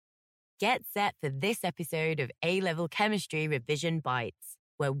Get set for this episode of A-Level Chemistry Revision Bites,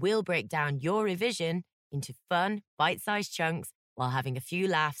 where we'll break down your revision into fun, bite-sized chunks while having a few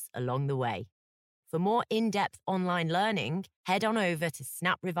laughs along the way. For more in-depth online learning, head on over to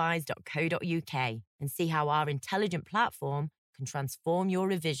snaprevise.co.uk and see how our intelligent platform can transform your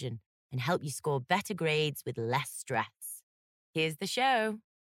revision and help you score better grades with less stress. Here's the show.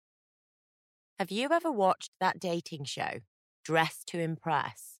 Have you ever watched that dating show, Dress to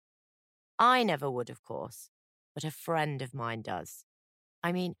Impress? I never would, of course, but a friend of mine does.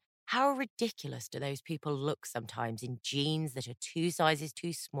 I mean, how ridiculous do those people look sometimes in jeans that are 2 sizes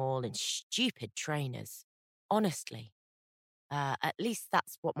too small and stupid trainers? Honestly. At least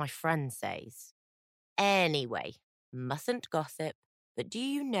that's what my friend says. Anyway, mustn't gossip, but do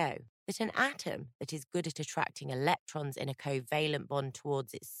you know that an atom that is good at attracting electrons in a covalent bond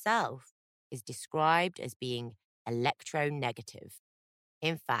towards itself is described as being electronegative?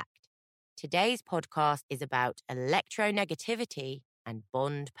 In fact, today's podcast is about electronegativity and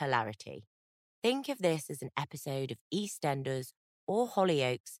bond polarity. Think of this as an episode of EastEnders or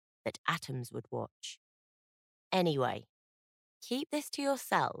Hollyoaks that atoms would watch. Anyway, keep this to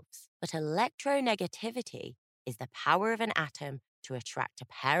yourselves, but electronegativity is the power of an atom to attract a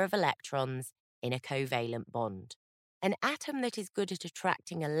pair of electrons in a covalent bond. An atom that is good at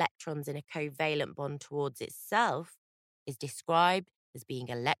attracting electrons in a covalent bond towards itself is described as being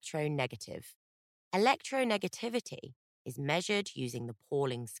electronegative. Electronegativity is measured using the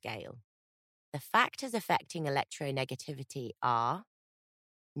Pauling scale. The factors affecting electronegativity are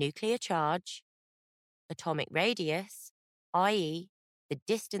nuclear charge, atomic radius, i.e., the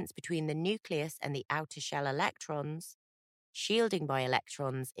distance between the nucleus and the outer shell electrons, shielding by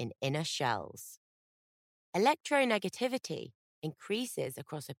electrons in inner shells. Electronegativity increases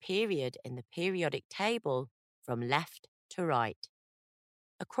across a period in the periodic table from left to right.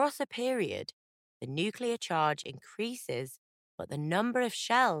 Across a period, the nuclear charge increases, but the number of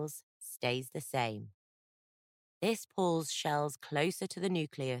shells stays the same. This pulls shells closer to the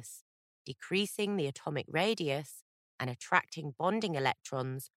nucleus, decreasing the atomic radius and attracting bonding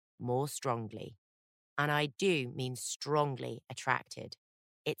electrons more strongly. And I do mean strongly attracted.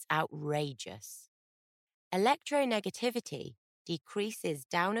 It's outrageous. Electronegativity decreases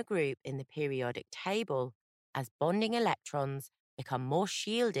down a group in the periodic table as bonding electrons become more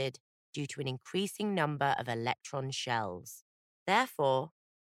shielded due to an increasing number of electron shells. Therefore,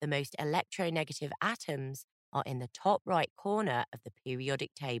 the most electronegative atoms are in the top right corner of the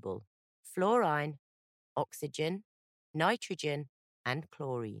periodic table: fluorine, oxygen, nitrogen, and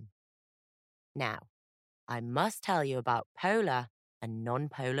chlorine. Now, I must tell you about polar and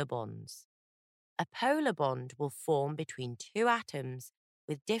non-polar bonds. A polar bond will form between two atoms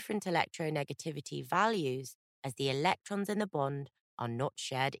with different electronegativity values as the electrons in the bond are not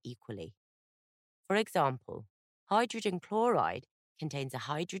shared equally. For example, hydrogen chloride contains a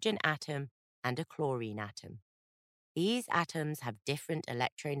hydrogen atom and a chlorine atom. These atoms have different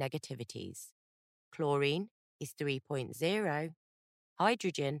electronegativities. Chlorine is 3.0,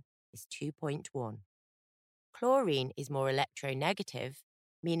 hydrogen is 2.1. Chlorine is more electronegative,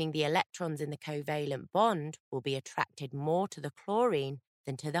 meaning the electrons in the covalent bond will be attracted more to the chlorine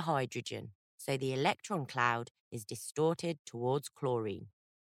than to the hydrogen, so the electron cloud is distorted towards chlorine.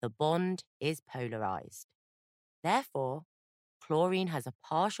 The bond is polarized. Therefore, chlorine has a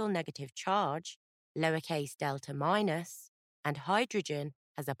partial negative charge, lowercase delta minus, and hydrogen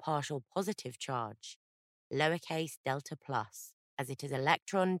has a partial positive charge, lowercase delta plus, as it is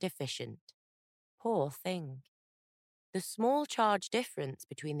electron deficient. Poor thing. The small charge difference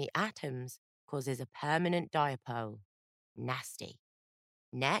between the atoms causes a permanent dipole. Nasty.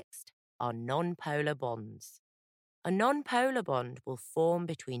 Next are non-polar bonds. A non-polar bond will form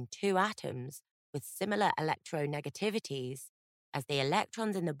between two atoms with similar electronegativities as the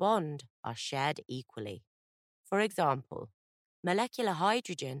electrons in the bond are shared equally. For example, molecular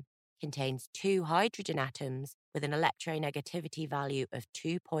hydrogen contains two hydrogen atoms with an electronegativity value of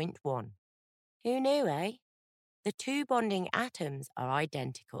 2.1. Who knew, eh? The two bonding atoms are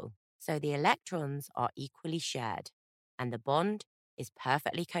identical, so the electrons are equally shared, and the bond is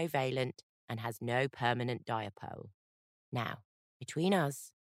perfectly covalent and has no permanent dipole. Now, between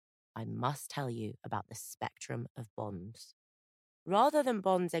us, I must tell you about the spectrum of bonds. Rather than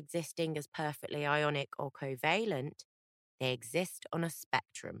bonds existing as perfectly ionic or covalent, they exist on a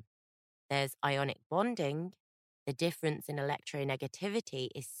spectrum. There's ionic bonding. The difference in electronegativity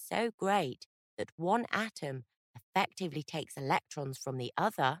is so great that one atom effectively takes electrons from the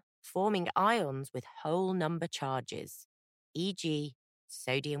other, forming ions with whole number charges, e.g.,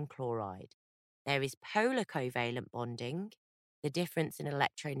 sodium chloride. There is polar covalent bonding. the difference in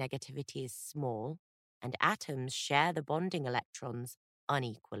electronegativity is small, and atoms share the bonding electrons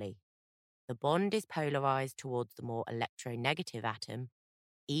unequally. The bond is polarized towards the more electronegative atom,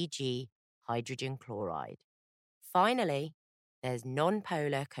 e.g., hydrogen chloride. Finally, there's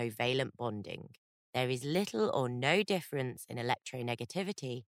nonpolar covalent bonding. There is little or no difference in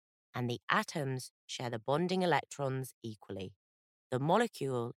electronegativity, and the atoms share the bonding electrons equally. The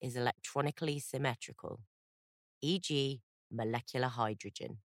molecule is electronically symmetrical, e.g., molecular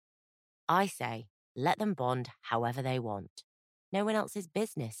hydrogen. I say, let them bond however they want. No one else's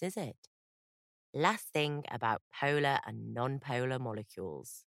business, is it? Last thing about polar and nonpolar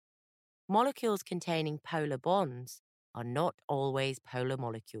molecules. Molecules containing polar bonds are not always polar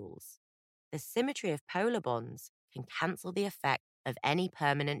molecules. The symmetry of polar bonds can cancel the effect of any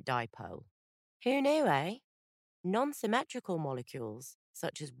permanent dipole. Who knew, eh? Non-symmetrical molecules,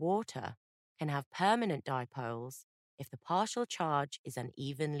 such as water, can have permanent dipoles if the partial charge is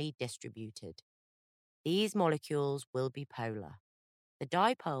unevenly distributed. These molecules will be polar. The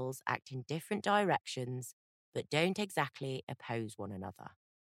dipoles act in different directions but don't exactly oppose one another.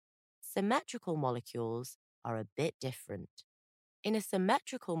 Symmetrical molecules are a bit different. In a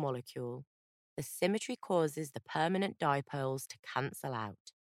symmetrical molecule, the symmetry causes the permanent dipoles to cancel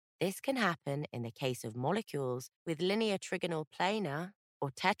out. This can happen in the case of molecules with linear trigonal planar or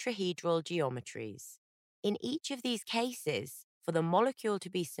tetrahedral geometries. In each of these cases, for the molecule to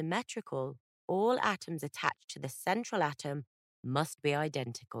be symmetrical, all atoms attached to the central atom must be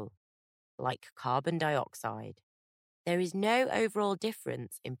identical, like carbon dioxide. There is no overall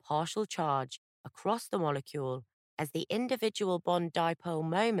difference in partial charge across the molecule as the individual bond dipole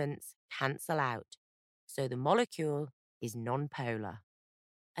moments cancel out, so the molecule is nonpolar.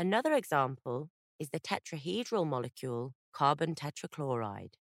 Another example is the tetrahedral molecule carbon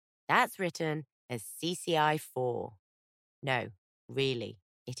tetrachloride. That's written as CCI4. No, really,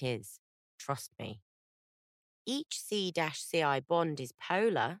 it is. Trust me. Each C-Ci bond is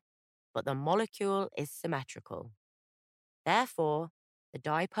polar, but the molecule is symmetrical. Therefore, the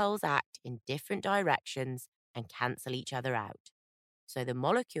dipoles act in different directions and cancel each other out, so the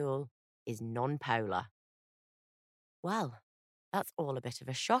molecule is nonpolar. Well, that's all a bit of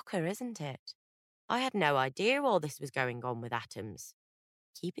a shocker, isn't it? I had no idea all this was going on with atoms.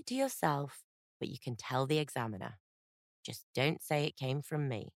 Keep it to yourself, but you can tell the examiner. Just don't say it came from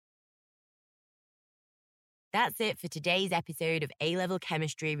me. That's it for today's episode of A-Level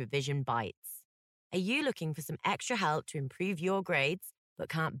Chemistry Revision Bites. Are you looking for some extra help to improve your grades, but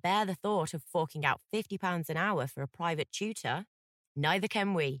can't bear the thought of forking out £50 an hour for a private tutor? Neither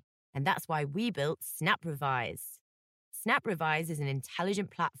can we, and that's why we built Snap Revise. Snap Revise is an intelligent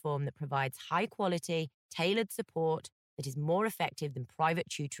platform that provides high-quality, tailored support that is more effective than private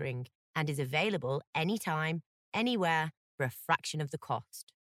tutoring and is available anytime, anywhere, for a fraction of the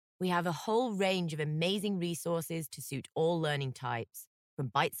cost. We have a whole range of amazing resources to suit all learning types, from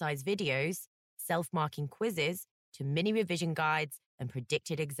bite-sized videos, self-marking quizzes, to mini revision guides and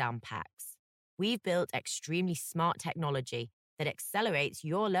predicted exam packs. We've built extremely smart technology that accelerates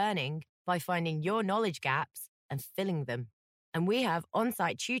your learning by finding your knowledge gaps and filling them. And we have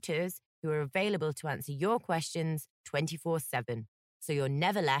on-site tutors who are available to answer your questions 24/7, so you're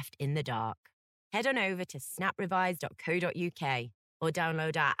never left in the dark. Head on over to snaprevise.co.uk or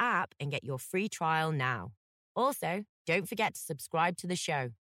download our app and get your free trial now. Also, don't forget to subscribe to the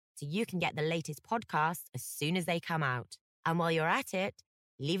show so you can get the latest podcasts as soon as they come out. And while you're at it,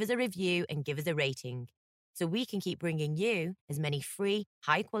 leave us a review and give us a rating so we can keep bringing you as many free,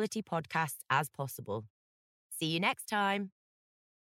 high-quality podcasts as possible. See you next time.